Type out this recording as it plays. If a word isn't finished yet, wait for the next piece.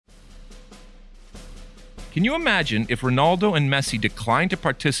Can you imagine if Ronaldo and Messi declined to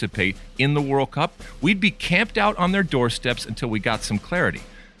participate in the World Cup? We'd be camped out on their doorsteps until we got some clarity.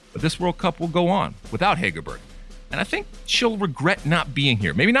 But this World Cup will go on without Hegerberg. And I think she'll regret not being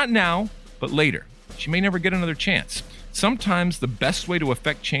here. Maybe not now, but later. She may never get another chance. Sometimes the best way to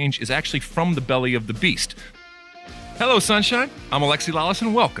affect change is actually from the belly of the beast. Hello, Sunshine. I'm Alexi Lawless,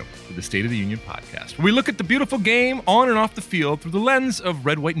 and welcome to the State of the Union podcast, where we look at the beautiful game on and off the field through the lens of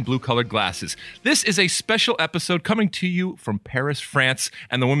red, white, and blue-colored glasses. This is a special episode coming to you from Paris, France,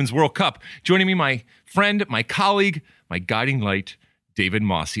 and the Women's World Cup. Joining me, my friend, my colleague, my guiding light, David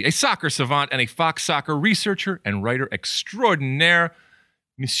Mossy, a soccer savant and a Fox Soccer researcher and writer extraordinaire.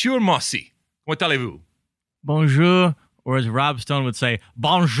 Monsieur Mossy, comment allez-vous? Bonjour, or as Rob Stone would say,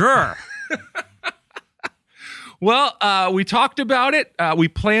 bonjour. Well, we talked about it. We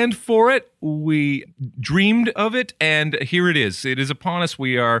planned for it. We dreamed of it, and here it is. It is upon us.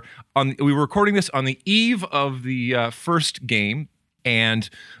 We were recording this on the eve of the first game, and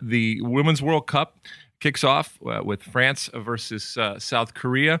the Women's World Cup kicks off with France versus South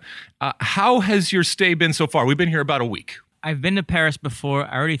Korea. How has your stay been so far? We've been here about a week. I've been to Paris before.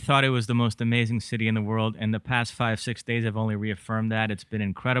 I already thought it was the most amazing city in the world, and the past 5-6 days have only reaffirmed that. It's been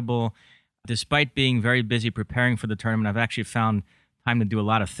incredible. Despite being very busy preparing for the tournament, I've actually found time to do a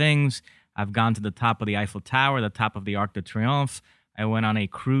lot of things. I've gone to the top of the Eiffel Tower, the top of the Arc de Triomphe. I went on a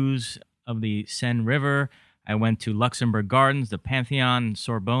cruise of the Seine River. I went to Luxembourg Gardens, the Pantheon,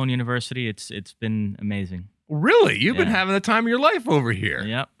 Sorbonne University. It's been amazing. Really? You've been having the time of your life over here.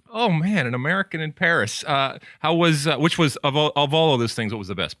 Yep. Oh, man, an American in Paris. How was, which was, of all of those things, what was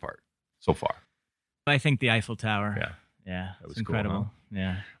the best part so far? I think the Eiffel Tower. Yeah. That was incredible. Cool, huh?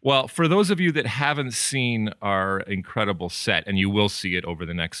 Yeah. Well, for those of you that haven't seen our incredible set, and you will see it over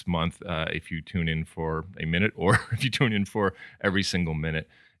the next month if you tune in for a minute or if you tune in for every single minute,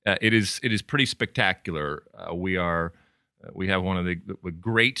 it is pretty spectacular. We have one of the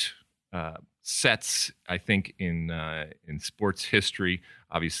great sets, I think, in sports history.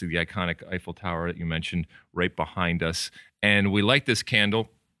 Obviously, the iconic Eiffel Tower that you mentioned right behind us. And we light this candle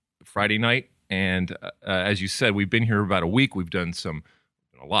Friday night. And as you said, we've been here about a week. We've done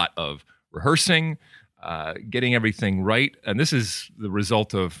a lot of rehearsing, getting everything right. And this is the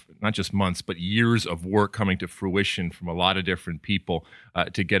result of not just months, but years of work coming to fruition from a lot of different people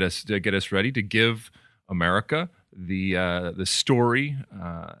to get us ready to give America the story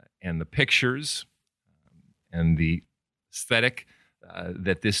and the pictures and the aesthetic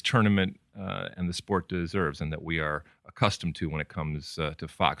that this tournament and the sport deserves, and that we are accustomed to when it comes to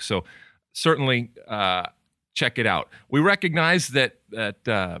Fox. So certainly check it out. We recognize that,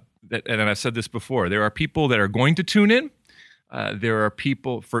 and I've said this before, there are people that are going to tune in. There are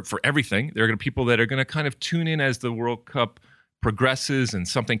people for everything. There are going to be people that are going to kind of tune in as the World Cup progresses and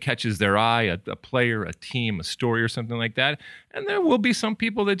something catches their eye, a player, a team, a story, or something like that. And there will be some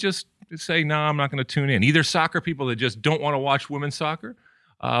people that just say, no, I'm not going to tune in. Either soccer people that just don't want to watch women's soccer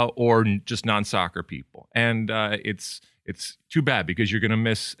or just non-soccer people. And it's too bad, because you're going to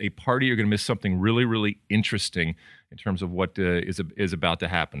miss a party. You're going to miss something really, really interesting in terms of what is about to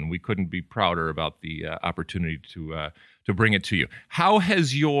happen. We couldn't be prouder about the opportunity to bring it to you. How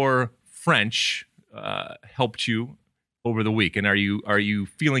has your French helped you over the week? And are you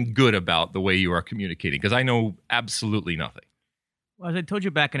feeling good about the way you are communicating? Because I know absolutely nothing. Well, as I told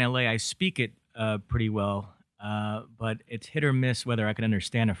you back in LA, I speak it pretty well, but it's hit or miss whether I can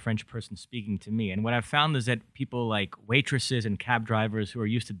understand a French person speaking to me. And what I've found is that people like waitresses and cab drivers who are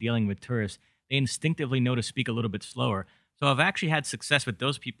used to dealing with tourists, they instinctively know to speak a little bit slower. So I've actually had success with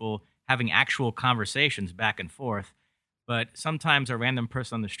those people having actual conversations back and forth. But sometimes a random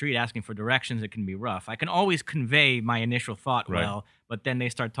person on the street asking for directions, it can be rough. I can always convey my initial thought well, but then they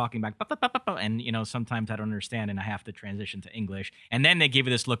start talking back, and sometimes I don't understand, and I have to transition to English. And then they give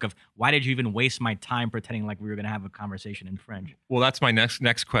you this look of, why did you even waste my time pretending like we were going to have a conversation in French? Well, that's my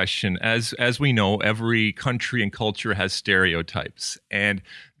next question. As we know, every country and culture has stereotypes, and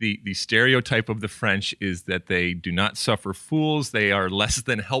the stereotype of the French is that they do not suffer fools. They are less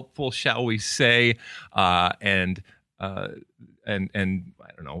than helpful, shall we say, and I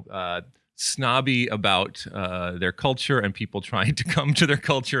don't know, snobby about their culture and people trying to come to their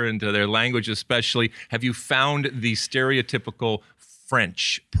culture and to their language especially. Have you found the stereotypical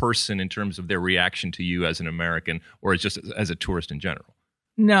French person in terms of their reaction to you as an American, or just as a tourist in general?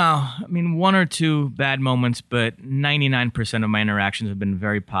 No, I mean, one or two bad moments, but 99% of my interactions have been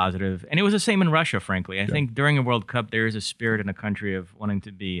very positive. And it was the same in Russia, frankly. I think during a World Cup, there is a spirit in a country of wanting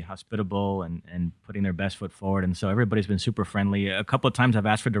to be hospitable and putting their best foot forward. And so everybody's been super friendly. A couple of times I've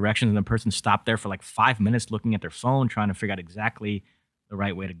asked for directions and the person stopped there for like 5 minutes looking at their phone, trying to figure out exactly the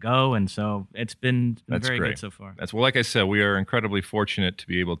right way to go. And so it's been That's very great. good so far. Well, like I said, we are incredibly fortunate to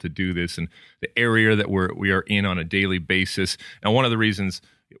be able to do this in the area that we are in on a daily basis. And one of the reasons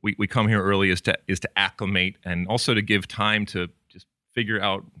we come here early is to acclimate and also to give time to just figure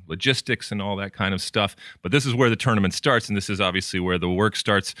out logistics and all that kind of stuff. But this is where the tournament starts, and this is obviously where the work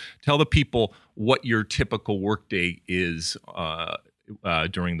starts. Tell the people what your typical workday is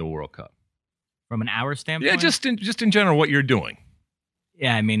during the World Cup. From an hour standpoint? Yeah, just in general, what you're doing.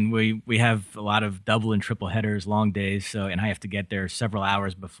 Yeah, I mean, we have a lot of double and triple headers, long days, and I have to get there several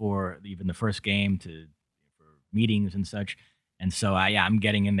hours before even the first game for meetings and such. And so, I'm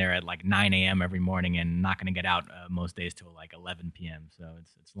getting in there at like 9 a.m. every morning and not going to get out most days till like 11 p.m. So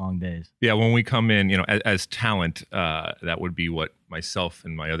it's long days. Yeah, when we come in, as talent, that would be what myself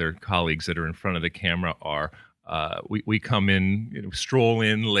and my other colleagues that are in front of the camera are. We come in, stroll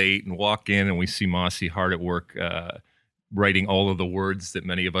in late and walk in, and we see Mossy hard at work writing all of the words that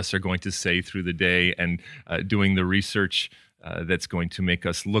many of us are going to say through the day and doing the research that's going to make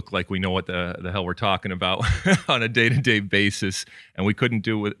us look like we know what the hell we're talking about on a day-to-day basis. And we couldn't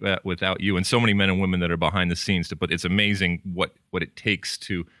do that without you and so many men and women that are behind the scenes. But it's amazing what it takes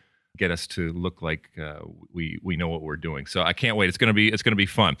to get us to look like we know what we're doing. So I can't wait. It's going to be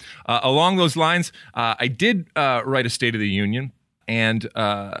fun. Along those lines, I did write a State of the Union, and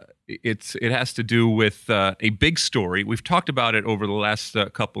it has to do with a big story. We've talked about it over the last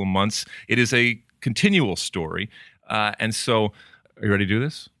couple of months. It is a continual story. And so, are you ready to do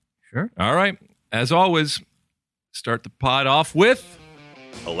this? Sure. All right. As always, start the pod off with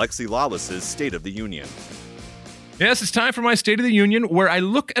Alexi Lawless's State of the Union. Yes, it's time for my State of the Union, where I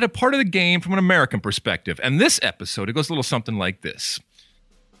look at a part of the game from an American perspective. And this episode, it goes a little something like this.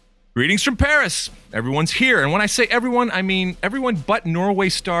 Greetings from Paris. Everyone's here. And when I say everyone, I mean everyone but Norway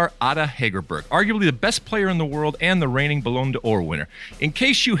star Ada Hegerberg, arguably the best player in the world and the reigning Ballon d'Or winner. In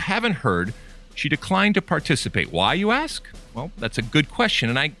case you haven't heard, she declined to participate. Why, you ask? Well, that's a good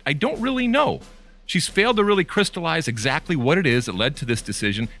question, and I don't really know. She's failed to really crystallize exactly what it is that led to this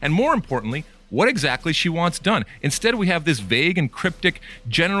decision, and more importantly, what exactly she wants done. Instead, we have this vague and cryptic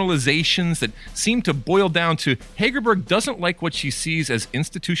generalizations that seem to boil down to Hegerberg doesn't like what she sees as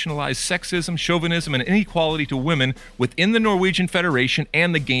institutionalized sexism, chauvinism, and inequality to women within the Norwegian Federation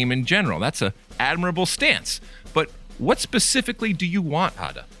and the game in general. That's an admirable stance. But what specifically do you want,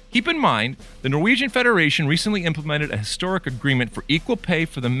 Ada? Keep in mind, the Norwegian Federation recently implemented a historic agreement for equal pay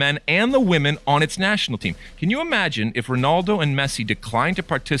for the men and the women on its national team. Can you imagine if Ronaldo and Messi declined to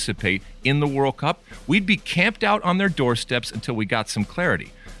participate in the World Cup? We'd be camped out on their doorsteps until we got some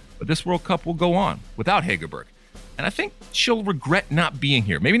clarity. But this World Cup will go on without Hegerberg. And I think she'll regret not being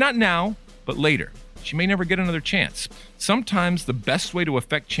here. Maybe not now, but later. She may never get another chance. Sometimes the best way to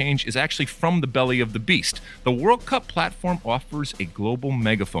affect change is actually from the belly of the beast. The World Cup platform offers a global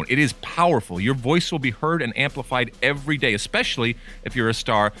megaphone. It is powerful. Your voice will be heard and amplified every day, especially if you're a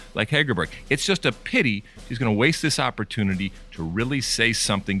star like Hegerberg. It's just a pity she's going to waste this opportunity to really say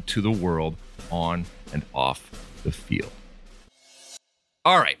something to the world on and off the field.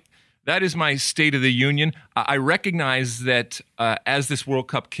 All right. That is my State of the Union. I recognize that as this World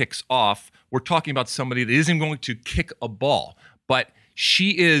Cup kicks off, we're talking about somebody that isn't going to kick a ball, but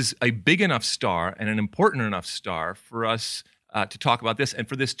she is a big enough star and an important enough star for us to talk about this and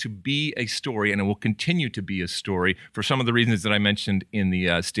for this to be a story, and it will continue to be a story for some of the reasons that I mentioned in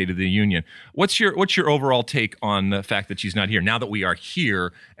the State of the Union. What's your overall take on the fact that she's not here, now that we are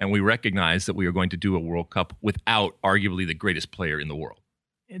here and we recognize that we are going to do a World Cup without arguably the greatest player in the world?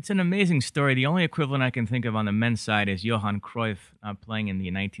 It's an amazing story. The only equivalent I can think of on the men's side is Johan Cruyff playing in the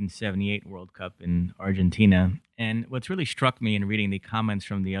 1978 World Cup in Argentina. And what's really struck me in reading the comments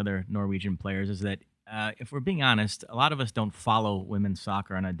from the other Norwegian players is that if we're being honest, a lot of us don't follow women's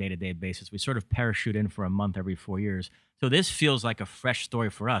soccer on a day-to-day basis. We sort of parachute in for a month every 4 years. So this feels like a fresh story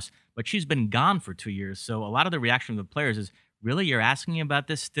for us. But she's been gone for 2 years. So a lot of the reaction of the players is, really, you're asking about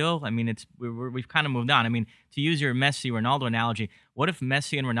this still? I mean, we've kind of moved on. I mean, to use your Messi-Ronaldo analogy, what if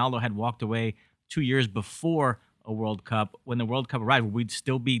Messi and Ronaldo had walked away 2 years before a World Cup? When the World Cup arrived, would we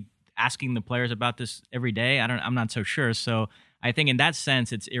still be asking the players about this every day? I'm not so sure. So I think in that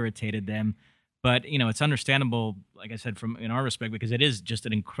sense, it's irritated them. But, it's understandable, like I said, in our respect, because it is just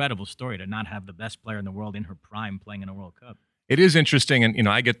an incredible story to not have the best player in the world in her prime playing in a World Cup. It is interesting. And,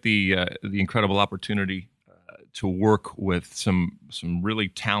 I get the incredible opportunity to work with some really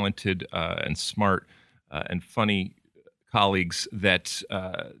talented and smart and funny colleagues that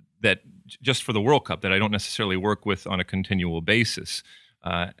just for the World Cup that I don't necessarily work with on a continual basis.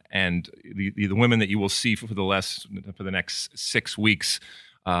 And the women that you will see for the next 6 weeks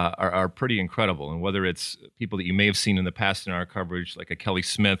are pretty incredible. And whether it's people that you may have seen in the past in our coverage, like a Kelly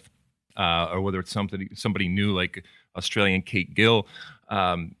Smith, or whether it's somebody new like Australian Kate Gill,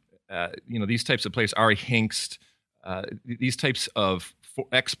 these types of players, Ari Hinkst, these types of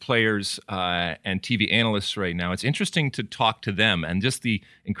ex-players and TV analysts right now, it's interesting to talk to them and just the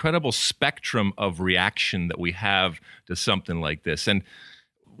incredible spectrum of reaction that we have to something like this. And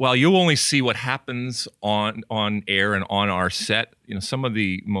while you'll only see what happens on air and on our set, some of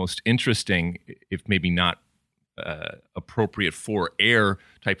the most interesting, if maybe not appropriate for air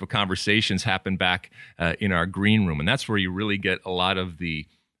type of conversations happen back in our green room. And that's where you really get a lot of the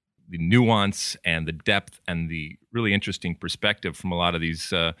nuance and the depth and the really interesting perspective from a lot of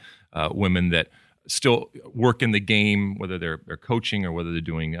these women that still work in the game, whether they're coaching or whether they're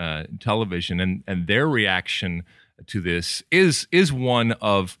doing television. And their reaction to this is one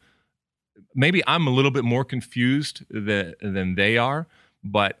of, maybe I'm a little bit more confused than they are,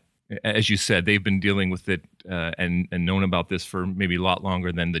 but as you said, they've been dealing with it and known about this for maybe a lot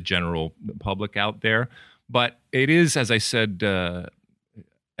longer than the general public out there. But it is, as I said, a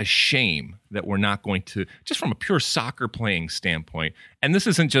shame that we're not going to, just from a pure soccer playing standpoint, and this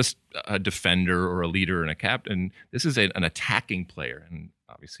isn't just a defender or a leader and a captain, this is an attacking player. And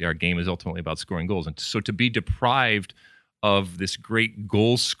obviously our game is ultimately about scoring goals. And so to be deprived of this great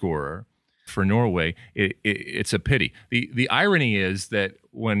goal scorer for Norway, it's a pity. The irony is that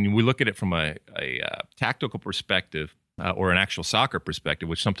when we look at it from a tactical perspective or an actual soccer perspective,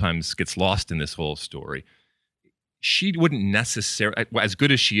 which sometimes gets lost in this whole story, she wouldn't necessarily, as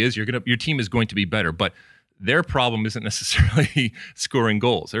good as she is, your team is going to be better. But their problem isn't necessarily scoring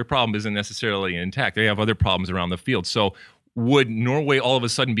goals. Their problem isn't necessarily intact. They have other problems around the field. So would Norway all of a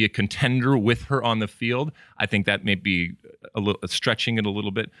sudden be a contender with her on the field? I think that may be a little stretching it a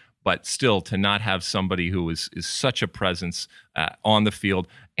little bit, but still, to not have somebody who is such a presence on the field,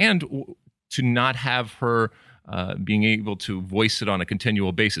 and to not have her being able to voice it on a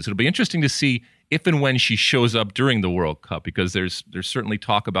continual basis. It'll be interesting to see if and when she shows up during the World Cup, because there's certainly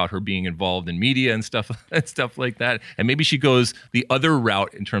talk about her being involved in media and stuff like that. And maybe she goes the other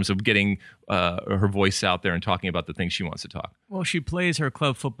route in terms of getting her voice out there and talking about the things she wants to talk. Well, she plays her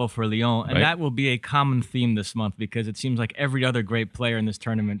club football for Lyon, and that will be a common theme this month, because it seems like every other great player in this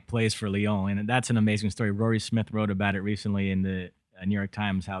tournament plays for Lyon, and that's an amazing story. Rory Smith wrote about it recently in the New York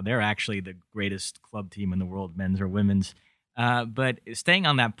Times, how they're actually the greatest club team in the world, men's or women's. But staying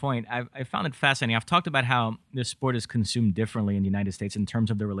on that point, I found it fascinating. I've talked about how this sport is consumed differently in the United States in terms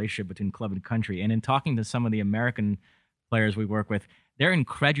of the relationship between club and country. And in talking to some of the American players we work with, they're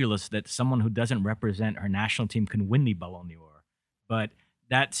incredulous that someone who doesn't represent her national team can win the Ballon d'Or. But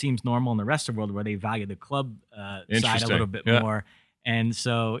that seems normal in the rest of the world, where they value the club side a little bit more. And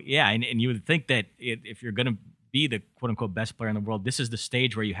so, and you would think that if you're going to be the quote-unquote best player in the world, this is the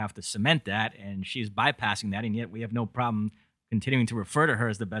stage where you have to cement that, and she's bypassing that, and yet we have no problem continuing to refer to her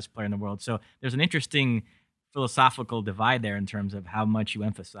as the best player in the world. So there's an interesting philosophical divide there in terms of how much you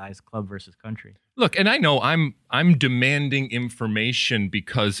emphasize club versus country. Look, and I know I'm demanding information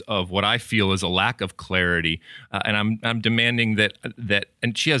because of what I feel is a lack of clarity, and I'm demanding that,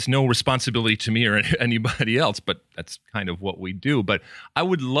 and she has no responsibility to me or anybody else, but that's kind of what we do. But I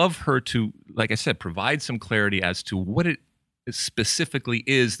would love her to, like I said, provide some clarity as to what it specifically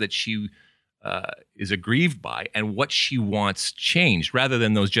is that she is aggrieved by and what she wants changed, rather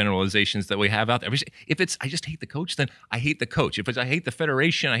than those generalizations that we have out there. If it's, I just hate the coach, then I hate the coach. If it's, I hate the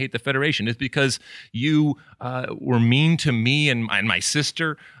federation, I hate the federation. It's because you were mean to me and my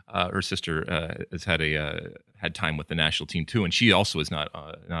sister. Her sister has had time with the national team too, and she also is not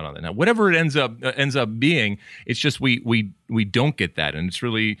on that. Now, whatever it ends up being, it's just we don't get that, and it's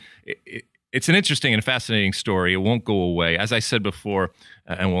really. It's an interesting and fascinating story. It won't go away. As I said before,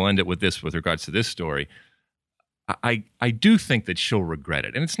 and we'll end it with this with regards to this story, I do think that she'll regret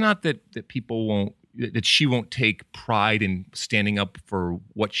it. And it's not that she won't take pride in standing up for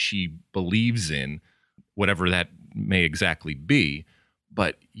what she believes in, whatever that may exactly be,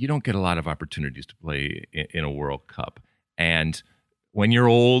 but you don't get a lot of opportunities to play in a World Cup. And when you're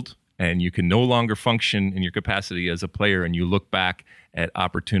old and you can no longer function in your capacity as a player, and you look back at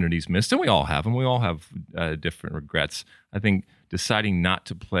opportunities missed, and we all have them. We all have different regrets. I think deciding not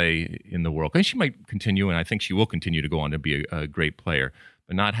to play in the World Cup, and she might continue, and I think she will continue to go on to be a great player,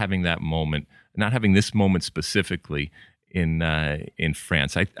 but not having that moment, not having this moment specifically in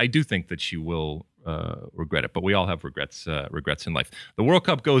France, I do think that she will regret it. But we all have regrets in life. The World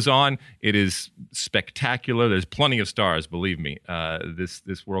Cup goes on. It is spectacular. There's plenty of stars, believe me.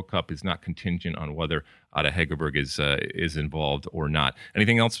 This World Cup is not contingent on whether Ada Hegerberg is involved or not.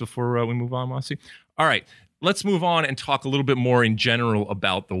 Anything else before we move on, Mossy? All right. let's move on and talk a little bit more in general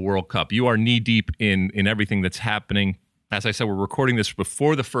about the World Cup. You are knee-deep in everything that's happening. As I said, we're recording this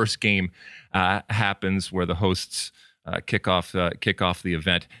before the first game happens, where the hosts kick off the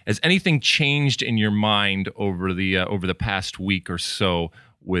event. Has anything changed in your mind over the past week or so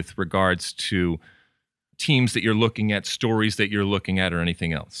with regards to teams that you're looking at, stories that you're looking at, or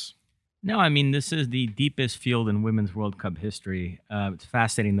anything else? No, I mean, this is the deepest field in Women's World Cup history. It's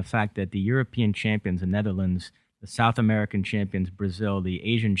fascinating, the fact that the European champions, the Netherlands, the South American champions, Brazil, the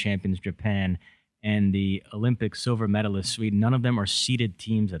Asian champions, Japan, and the Olympic silver medalist, Sweden, none of them are seeded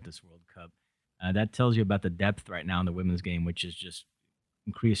teams at this World Cup. That tells you about the depth right now in the women's game, which is just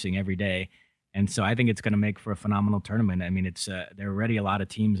increasing every day. And so I think it's going to make for a phenomenal tournament. I mean, there are already a lot of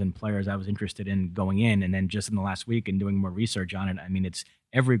teams and players I was interested in going in. And then just in the last week and doing more research on it, I mean, it's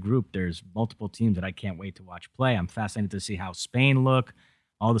every group. There's multiple teams that I can't wait to watch play. I'm fascinated to see how Spain look,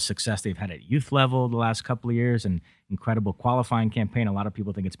 all the success they've had at youth level the last couple of years, and incredible qualifying campaign. A lot of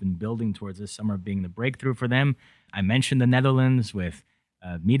people think it's been building towards this summer being the breakthrough for them. I mentioned the Netherlands with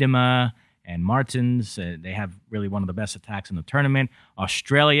Miedema and Martens. They have really one of the best attacks in the tournament.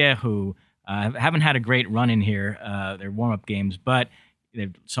 Australia, who haven't had a great run in here, their warm-up games, but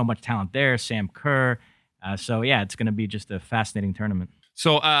there's so much talent there. Sam Kerr. So yeah, it's going to be just a fascinating tournament.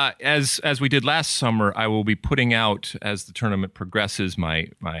 So as we did last summer, I will be putting out, as the tournament progresses, my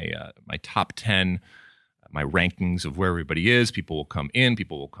top 10, my rankings of where everybody is. People will come in,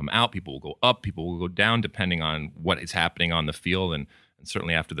 people will come out, people will go up, people will go down, depending on what is happening on the field. And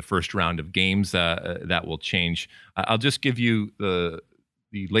certainly after the first round of games, that will change. I'll just give you the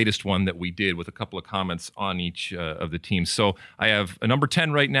latest one that we did with a couple of comments on each of the teams. So I have a number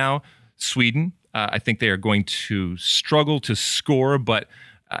 10 right now, Sweden. I think they are going to struggle to score, but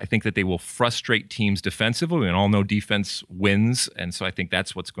I think that they will frustrate teams defensively. We all know defense wins, and so I think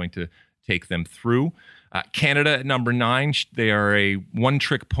that's what's going to take them through. Canada at number 9. They are a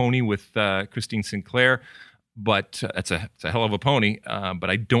one-trick pony with Christine Sinclair, but it's a hell of a pony. But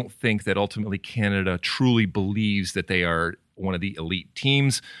I don't think that ultimately Canada truly believes that they are one of the elite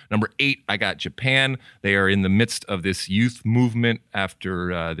teams. Number 8, I got Japan. They are in the midst of this youth movement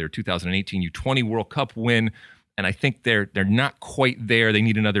after their 2018 U20 World Cup win, and I think they're not quite there. They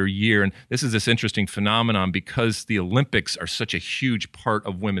need another year, and this is this interesting phenomenon because the Olympics are such a huge part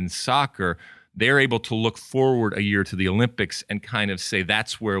of women's soccer. They're able to look forward a year to the Olympics and kind of say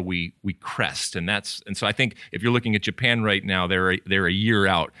that's where we crest, and so I think if you're looking at Japan right now, they're a year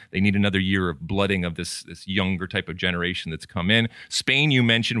out. They need another year of blooding of this younger type of generation that's come in. Spain, you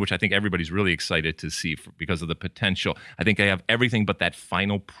mentioned, which I think everybody's really excited to see because of the potential. I think they have everything but that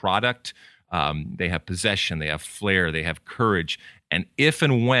final product. They have possession, they have flair, they have courage, and if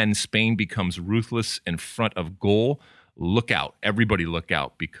and when Spain becomes ruthless in front of goal, look out. Everybody look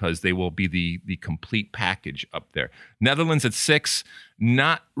out, because they will be the complete package up there. Netherlands at 6,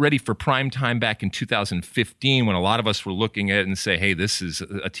 not ready for prime time back in 2015 when a lot of us were looking at it and say, hey, this is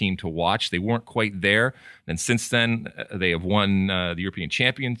a team to watch. They weren't quite there. And since then, they have won the European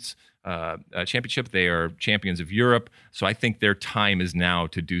Championship. They are champions of Europe. So I think their time is now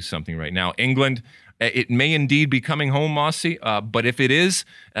to do something right now. England, it may indeed be coming home, Mossy, but if it is,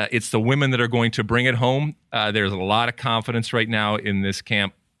 it's the women that are going to bring it home. There's a lot of confidence right now in this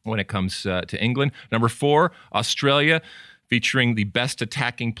camp when it comes to England. Number 4, Australia, featuring the best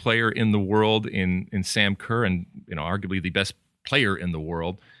attacking player in the world in Sam Kerr, and arguably the best player in the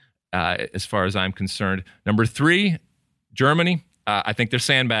world as far as I'm concerned. Number 3, Germany. I think they're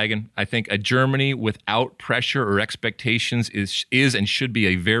sandbagging. I think a Germany without pressure or expectations is and should be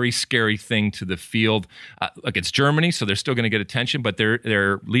a very scary thing to the field. Look, it's Germany, so they're still going to get attention, but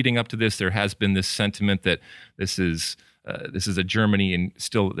they're leading up to this. There has been this sentiment that this is a Germany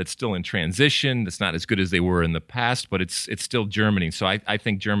that's still in transition. That's not as good as they were in the past, but it's still Germany. So I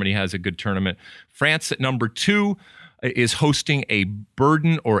think Germany has a good tournament. France at number 2 is hosting a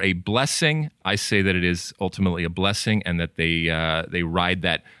burden or a blessing. I say that it is ultimately a blessing, and that they ride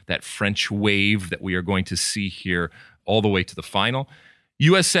that French wave that we are going to see here all the way to the final.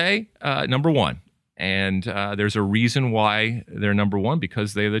 USA, number 1. And there's a reason why they're number 1,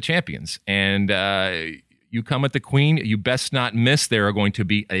 because they're the champions. And you come at the Queen, you best not miss. There are going to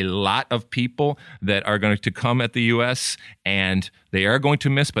be a lot of people that are going to come at the U.S., and they are going to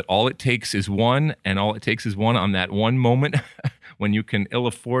miss, but all it takes is one, and all it takes is one on that one moment when you can ill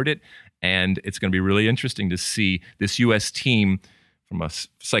afford it. And it's going to be really interesting to see this U.S. team, from a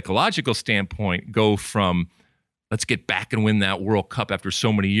psychological standpoint, go from let's get back and win that World Cup after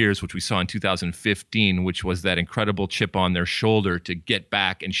so many years, which we saw in 2015, which was that incredible chip on their shoulder, to get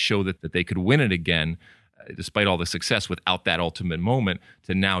back and show that they could win it again. despite all the success, without that ultimate moment,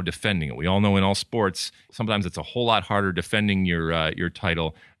 to now defending it. We all know in all sports, sometimes it's a whole lot harder defending your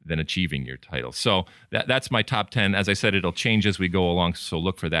title than achieving your title. So that's my top 10. As I said, it'll change as we go along, so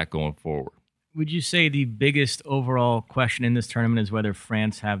look for that going forward. Would you say the biggest overall question in this tournament is whether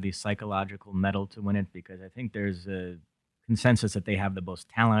France have the psychological mettle to win it? Because I think there's a consensus that they have the most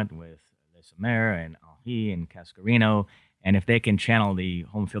talent with Les Sommer and Henry and Cascarino. And if they can channel the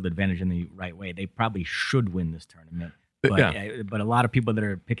home field advantage in the right way, they probably should win this tournament. But a lot of people that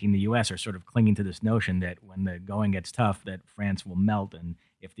are picking the U.S. are sort of clinging to this notion that when the going gets tough, that France will melt. And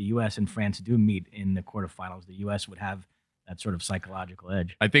if the U.S. and France do meet in the quarterfinals, the U.S. would have that sort of psychological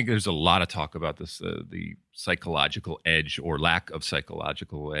edge. I think there's a lot of talk about this, the psychological edge or lack of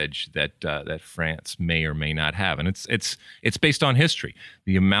psychological edge that France may or may not have, and it's based on history.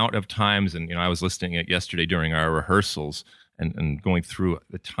 The amount of times, and I was listening it yesterday during our rehearsals and going through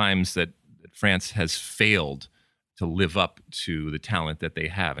the times that France has failed to live up to the talent that they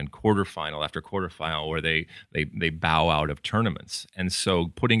have in quarterfinal after quarterfinal, where they bow out of tournaments. And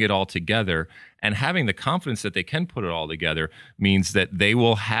so putting it all together and having the confidence that they can put it all together means that they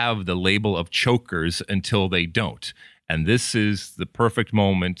will have the label of chokers until they don't. And this is the perfect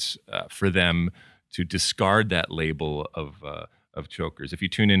moment for them to discard that label of chokers. If you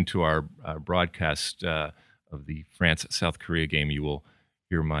tune into our broadcast of the France-South Korea game, you will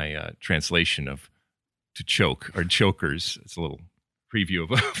hear my translation of to choke or chokers. It's a little preview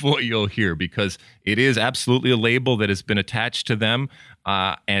of what you'll hear, because it is absolutely a label that has been attached to them,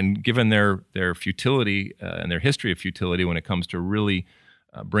 and given their futility and their history of futility when it comes to really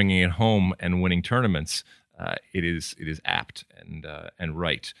bringing it home and winning tournaments, it is apt and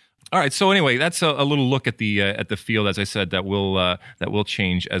right. All right. So anyway, that's a little look at the field. As I said, that will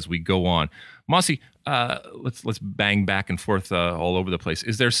change as we go on. Mossy, let's bang back and forth all over the place.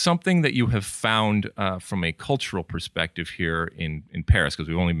 Is there something that you have found from a cultural perspective here in Paris, because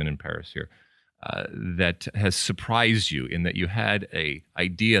we've only been in Paris here, that has surprised you in that you had a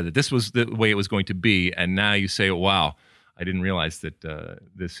idea that this was the way it was going to be, and now you say, oh, wow, I didn't realize that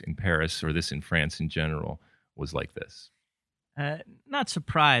this in Paris or this in France in general was like this? Not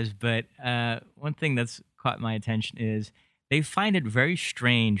surprised, but one thing that's caught my attention is they find it very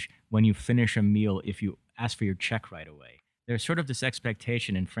strange when you finish a meal if you ask for your check right away. There's sort of this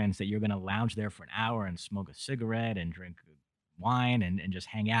expectation in France that you're going to lounge there for an hour and smoke a cigarette and drink wine and just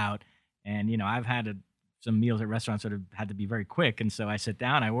hang out. And, I've had some meals at restaurants that have had to be very quick. And so I sit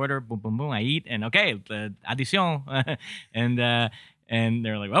down, I order, boom, boom, boom, I eat, and okay, addition. And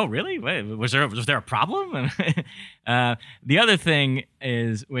they're like, "Oh, really? Wait, was there a problem?" The other thing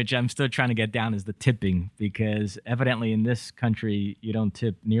is, which I'm still trying to get down, is the tipping, because evidently in this country you don't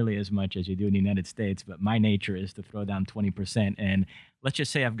tip nearly as much as you do in the United States. But my nature is to throw down 20%, and let's just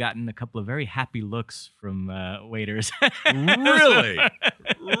say I've gotten a couple of very happy looks from waiters. Really,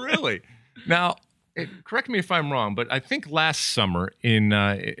 really. Now, correct me if I'm wrong, but I think last summer in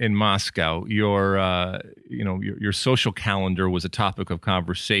Moscow, your social calendar was a topic of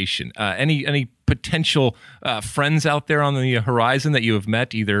conversation. Any potential friends out there on the horizon that you have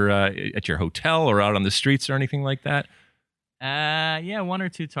met, either at your hotel or out on the streets or anything like that? Yeah, one or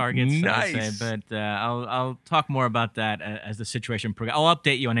two targets. Nice. I'd say, but I'll talk more about that as the situation progresses. I'll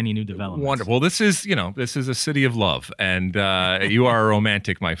update you on any new developments. Wonderful. Well, this is a city of love, and you are a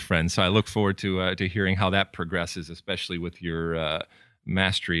romantic, my friend. So I look forward to hearing how that progresses, especially with your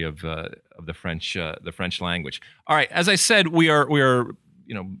mastery of the French language. All right, as I said, we are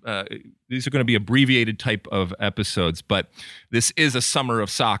these are going to be abbreviated type of episodes, but this is a summer of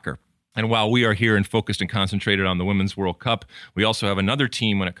soccer. And while we are here and focused and concentrated on the Women's World Cup, we also have another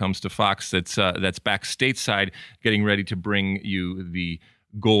team when it comes to Fox that's back stateside, getting ready to bring you the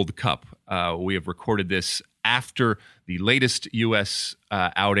Gold Cup. We have recorded this after the latest U.S.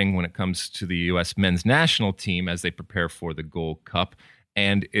 outing when it comes to the U.S. men's national team as they prepare for the Gold Cup,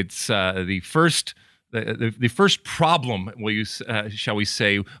 and it's the first problem, shall we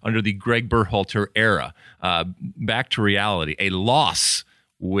say, under the Greg Berhalter era. Back to reality, a loss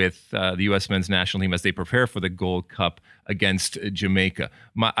with the U.S. men's national team as they prepare for the Gold Cup against Jamaica.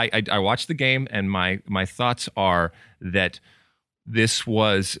 I watched the game, and my thoughts are that this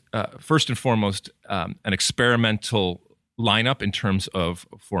was, first and foremost, an experimental lineup in terms of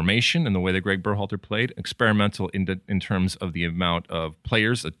formation and the way that Greg Berhalter played, experimental in terms of the amount of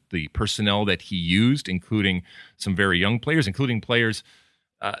players, the personnel that he used, including some very young players, including players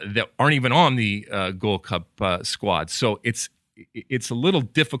that aren't even on the Gold Cup squad. So it's a little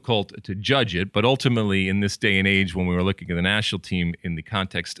difficult to judge it, but ultimately in this day and age when we were looking at the national team in the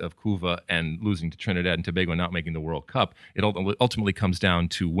context of Cuva and losing to Trinidad and Tobago and not making the World Cup, it ultimately comes down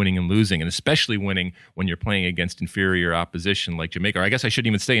to winning and losing, and especially winning when you're playing against inferior opposition like Jamaica, or I guess I shouldn't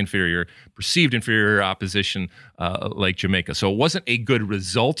even say inferior, perceived inferior opposition like Jamaica. So it wasn't a good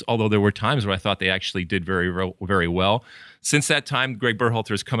result, although there were times where I thought they actually did very, very well. Since that time, Greg Berhalter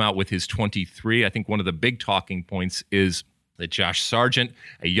has come out with his 23. I think one of the big talking points is that Josh Sargent,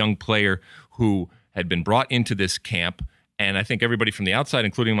 a young player who had been brought into this camp, and I think everybody from the outside,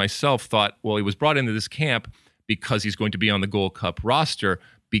 including myself, thought, well, he was brought into this camp because he's going to be on the Gold Cup roster,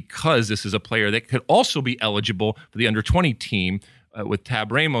 because this is a player that could also be eligible for the under-20 team with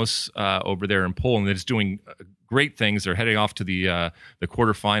Tab Ramos over there in Poland that is doing great things. They're heading off to the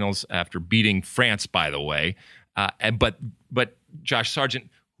quarterfinals after beating France, by the way. But Josh Sargent,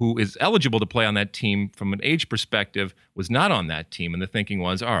 who is eligible to play on that team from an age perspective, was not on that team. And the thinking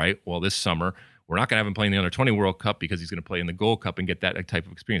was, all right, well, this summer, we're not going to have him play in the Under-20 World Cup because he's going to play in the Gold Cup and get that type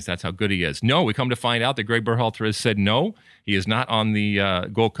of experience. That's how good he is. No, we come to find out that Greg Berhalter has said no. He is not on the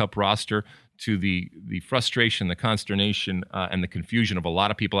Gold Cup roster, to the frustration, the consternation, and the confusion of a lot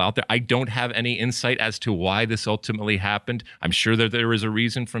of people out there. I don't have any insight as to why this ultimately happened. I'm sure that there is a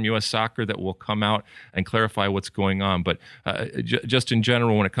reason from U.S. Soccer that will come out and clarify what's going on. But just in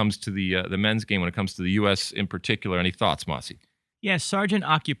general, when it comes to the men's game, when it comes to the U.S. in particular, any thoughts, Mossy? Yeah, Sargent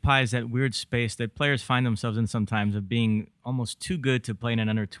occupies that weird space that players find themselves in sometimes, of being almost too good to play in an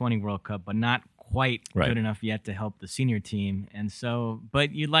Under-20 World Cup, but not quite good enough yet to help the senior team. And so,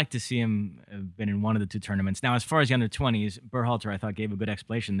 but you'd like to see him have been in one of the two tournaments. Now, as far as the Under-20s, Berhalter, I thought, gave a good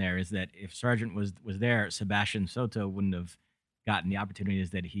explanation there, is that if Sargent was there, Sebastian Soto wouldn't have gotten the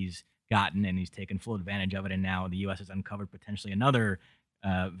opportunities that he's gotten, and he's taken full advantage of it. And now the U.S. has uncovered potentially another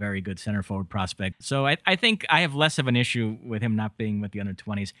very good center forward prospect. So I think I have less of an issue with him not being with the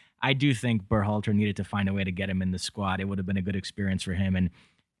Under-20s. I do think Berhalter needed to find a way to get him in the squad. It would have been a good experience for him. And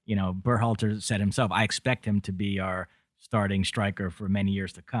you know, Berhalter said himself, I expect him to be our starting striker for many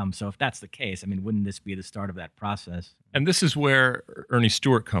years to come. So if that's the case, I mean, wouldn't this be the start of that process? And this is where Ernie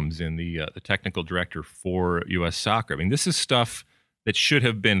Stewart comes in, the technical director for U.S. Soccer. I mean, this is stuff that should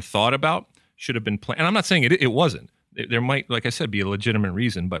have been thought about, should have been planned. And I'm not saying it wasn't. There might, like I said, be a legitimate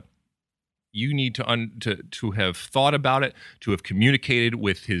reason, but you need to have thought about it, to have communicated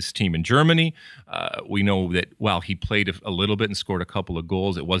with his team in Germany. We know that while he played a little bit and scored a couple of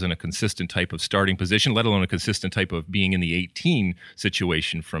goals, it wasn't a consistent type of starting position, let alone a consistent type of being in the 18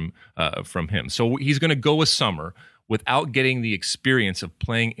 situation from him. So he's going to go a summer without getting the experience of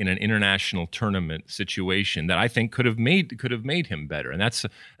playing in an international tournament situation that I think could have made him better. And that's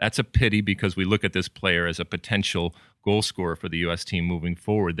a pity, because we look at this player as a potential goal scorer for the U.S. team moving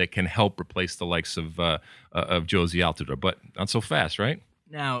forward that can help replace the likes of Josie Altidore, but not so fast, right?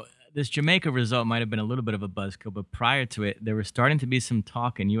 Now, this Jamaica result might have been a little bit of a buzzkill, but prior to it, there was starting to be some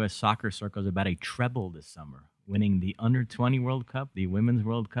talk in U.S. soccer circles about a treble this summer, winning the Under-20 World Cup, the Women's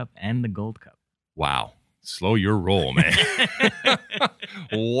World Cup, and the Gold Cup. Wow. Slow your roll, man.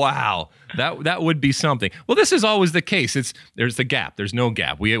 Wow. That would be something. Well, this is always the case. There's the gap. There's no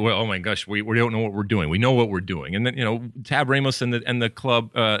gap. Oh my gosh, we don't know what we're doing. We know what we're doing. And then, you know, Tab Ramos and the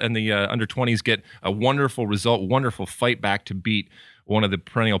club and the under-20s get a wonderful result, wonderful fight back to beat one of the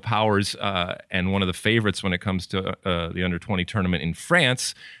perennial powers and one of the favorites when it comes to the under-20 tournament in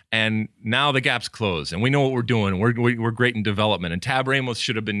France. And now the gap's closed, and we know what we're doing. We're great in development. And Tab Ramos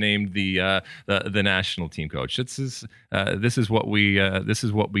should have been named the national team coach. This is what we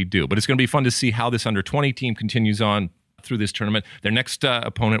do. But it's going to be fun to see how this under-20 team continues on through this tournament. Their next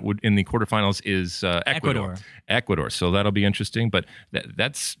opponent in the quarterfinals is Ecuador. So that'll be interesting. But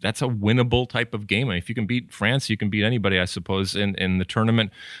that's a winnable type of game. I mean, if you can beat France, you can beat anybody, I suppose, in the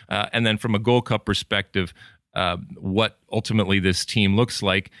tournament. And then from a Gold Cup perspective, what ultimately this team looks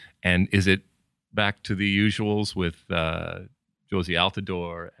like, and is it back to the usuals with Josie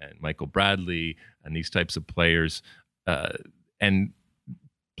Altidore and Michael Bradley and these types of players, and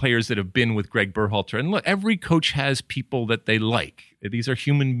players that have been with Greg Berhalter. And look, every coach has people that they like. These are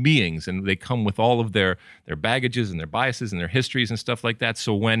human beings, and they come with all of their baggages and their biases and their histories and stuff like that.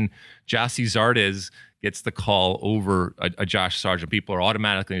 So when Jossie Zardes gets the call over a Josh Sargent, people are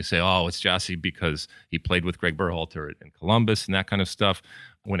automatically going to say, oh, it's Jossie because he played with Greg Berhalter in Columbus and that kind of stuff.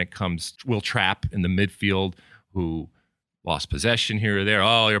 When it comes Will Trapp in the midfield, who lost possession here or there,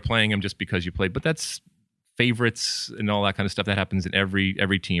 oh, you're playing him just because you played. But that's favorites and all that kind of stuff that happens in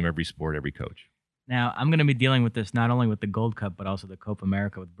every team, every sport, every coach. Now, I'm going to be dealing with this not only with the Gold Cup, but also the Copa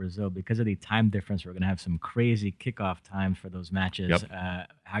America with Brazil. Because of the time difference, we're going to have some crazy kickoff times for those matches. Yep.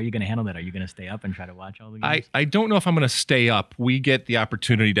 How are you going to handle that? Are you going to stay up and try to watch all the games? I don't know if I'm going to stay up. We get the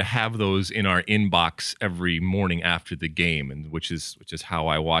opportunity to have those in our inbox every morning after the game, and which is how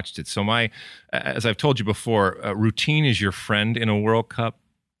I watched it. So as I've told you before, routine is your friend in a World Cup,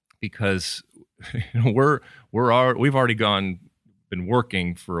 because we've already been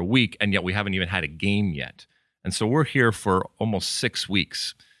working for a week, and yet we haven't even had a game yet. And so we're here for almost 6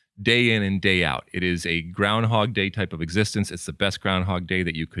 weeks, day in and day out. It is a Groundhog Day type of existence. It's the best Groundhog Day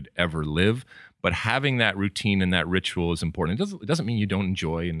that you could ever live. But having that routine and that ritual is important. It doesn't mean you don't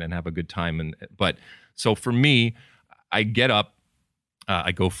enjoy and have a good time. But so for me, I get up,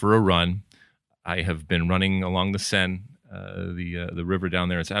 I go for a run. I have been running along the Seine, the river down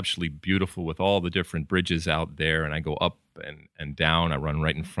there. It's absolutely beautiful with all the different bridges out there. And I go up and down. I run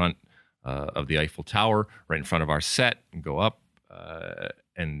right in front of the Eiffel Tower, right in front of our set, and go up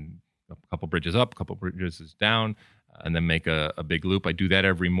and a couple bridges up, a couple bridges down, and then make a big loop. I do that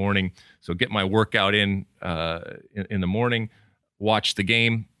every morning. So get my workout in the morning, watch the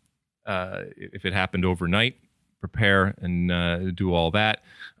game. If it happened overnight, prepare and do all that,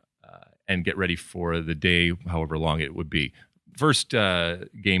 and get ready for the day, however long it would be. First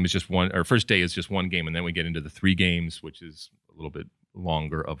game is just one, or first day is just one game, and then we get into the 3 games, which is a little bit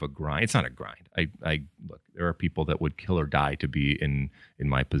longer of a grind. It's not a grind. I look, there are people that would kill or die to be in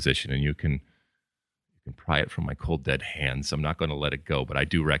my position, and you can pry it from my cold dead hands. I'm not going to let it go, but I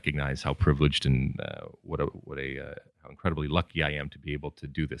do recognize how privileged and how incredibly lucky I am to be able to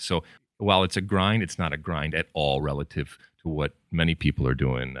do this. So while it's a grind, it's not a grind at all relative to what many people are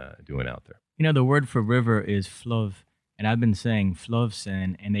doing out there. You know, the word for river is fleuve. And I've been saying fleuve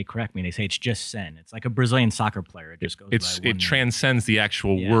Seine, and they correct me. They say it's just Seine. It's like a Brazilian soccer player. It just goes. It transcends the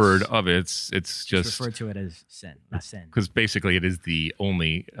actual word of it. It's just refer to it as Seine, La Seine. Because basically, it is the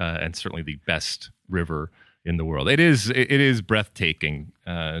only and certainly the best river in the world. It is breathtaking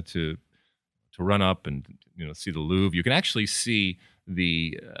to run up and see the Louvre. You can actually see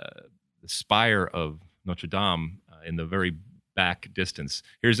the spire of Notre Dame in the very back distance.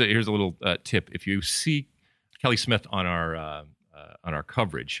 Here's a little tip. If you see Kelly Smith on our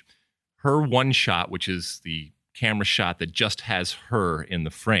coverage, her one shot, which is the camera shot that just has her in the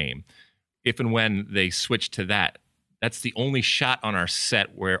frame, if and when they switch to that, that's the only shot on our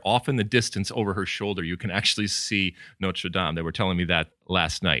set where off in the distance over her shoulder you can actually see Notre Dame. They were telling me that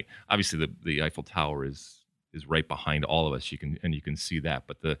last night. Obviously the Eiffel Tower is right behind all of us. You can see that,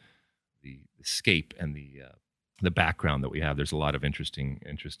 but the scape and the background that we have, there's a lot of interesting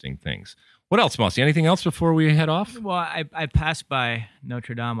things. What else, Mossy? Anything else before we head off? Well, I passed by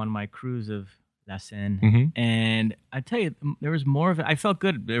Notre Dame on my cruise of La Seine, and I tell you, there was more of it. I felt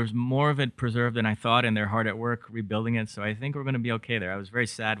good. There was more of it preserved than I thought, and they're hard at work rebuilding it. So I think we're going to be okay there. I was very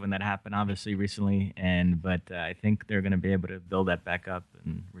sad when that happened, obviously, recently, but I think they're going to be able to build that back up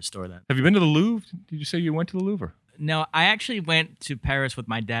and restore that. Have you been to the Louvre? Did you say you went to the Louvre? No, I actually went to Paris with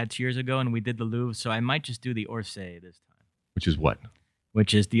my dad 2 years ago, and we did the Louvre, so I might just do the Orsay this time. Which is what?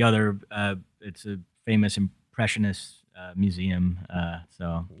 Which is the other, it's a famous Impressionist museum,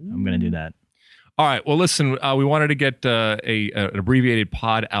 so I'm going to do that. All right. Well, listen, we wanted to get an abbreviated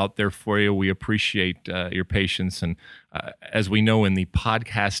pod out there for you. We appreciate your patience. And as we know in the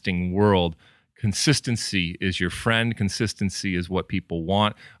podcasting world, consistency is your friend. Consistency is what people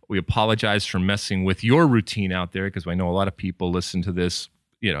want. We apologize for messing with your routine out there, because I know a lot of people listen to this,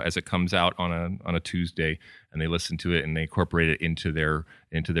 as it comes out on a Tuesday, and they listen to it and they incorporate it into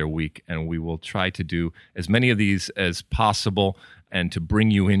their week. And we will try to do as many of these as possible, and to bring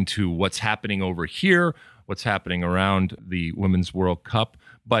you into what's happening over here, what's happening around the Women's World Cup.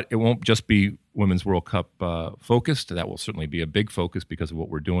 But it won't just be Women's World Cup focused. That will certainly be a big focus because of what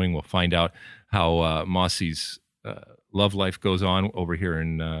we're doing. We'll find out how Mossy's love life goes on over here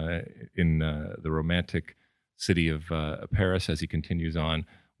in the romantic city of Paris, as he continues on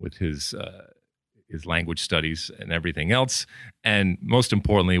with his language studies and everything else. And most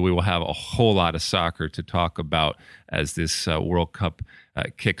importantly, we will have a whole lot of soccer to talk about as this World Cup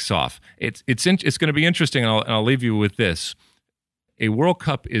kicks off. It's going to be interesting, and I'll leave you with this. A World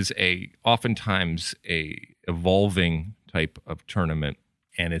Cup is oftentimes a evolving type of tournament,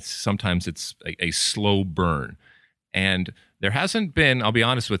 and sometimes it's a slow burn. And there hasn't been, I'll be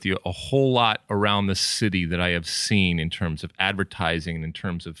honest with you, a whole lot around the city that I have seen in terms of advertising and in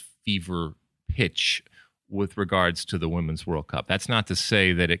terms of fever pitch with regards to the Women's World Cup. That's not to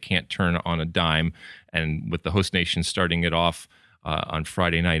say that it can't turn on a dime. And with the host nation starting it off on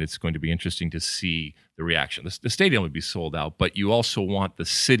Friday night, it's going to be interesting to see the reaction. The stadium would be sold out, but you also want the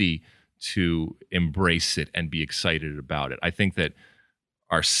city to embrace it and be excited about it. I think that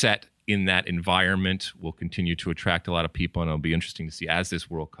our set in that environment will continue to attract a lot of people, and it'll be interesting to see as this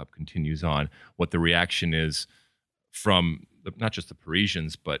World Cup continues on what the reaction is from not just the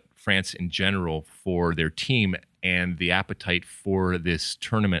Parisians, but France in general for their team and the appetite for this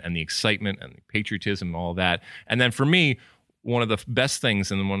tournament and the excitement and the patriotism and all that. And then for me, one of the best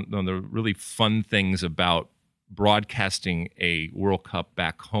things and one of the really fun things about broadcasting a World Cup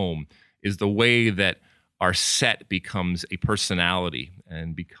back home is the way that our set becomes a personality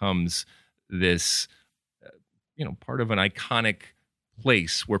and becomes this, part of an iconic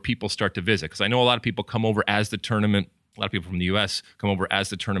place where people start to visit. Because I know a lot of people come over as the tournament, a lot of people from the U.S. come over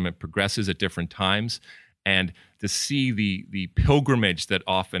as the tournament progresses at different times. And to see the pilgrimage that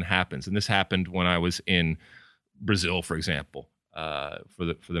often happens, and this happened when I was in Brazil, for example, for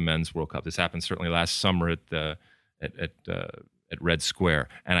the Men's World Cup. This happened certainly last summer at Red Square,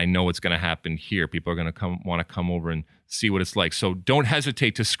 and I know it's going to happen here. People are going to want to come over and see what it's like. So don't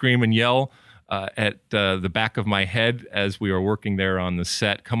hesitate to scream and yell at the back of my head as we are working there on the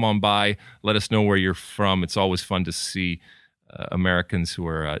set. Come on by. Let us know where you're from. It's always fun to see Americans who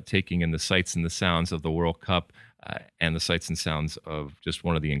are taking in the sights and the sounds of the World Cup and the sights and sounds of just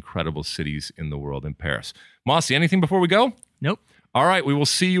one of the incredible cities in the world in Paris. Mossy, anything before we go? Nope. All right. We will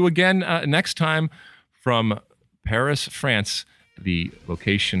see you again next time from Paris, France, the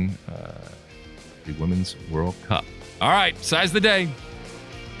location, the Women's World Cup. All right. Size the day.